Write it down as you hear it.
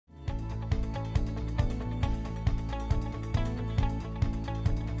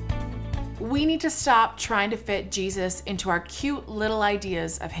We need to stop trying to fit Jesus into our cute little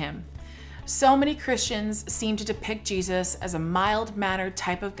ideas of him. So many Christians seem to depict Jesus as a mild-mannered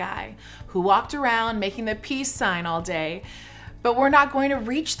type of guy who walked around making the peace sign all day, but we're not going to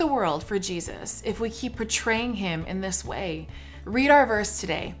reach the world for Jesus if we keep portraying him in this way. Read our verse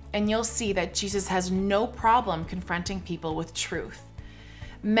today, and you'll see that Jesus has no problem confronting people with truth.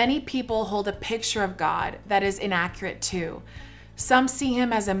 Many people hold a picture of God that is inaccurate too. Some see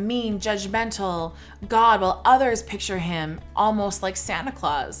him as a mean, judgmental God, while others picture him almost like Santa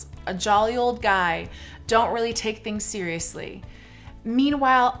Claus, a jolly old guy, don't really take things seriously.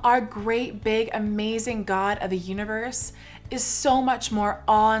 Meanwhile, our great, big, amazing God of the universe is so much more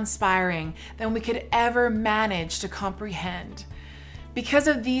awe-inspiring than we could ever manage to comprehend. Because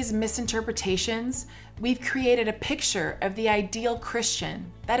of these misinterpretations, we've created a picture of the ideal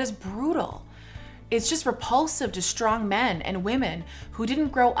Christian that is brutal. It's just repulsive to strong men and women who didn't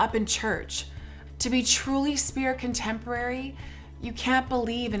grow up in church. To be truly spirit contemporary, you can't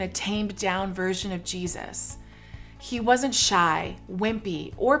believe in a tamed down version of Jesus. He wasn't shy,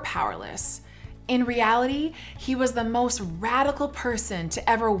 wimpy, or powerless. In reality, he was the most radical person to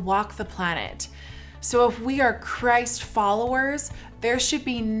ever walk the planet. So if we are Christ followers, there should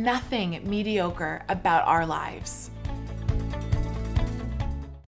be nothing mediocre about our lives.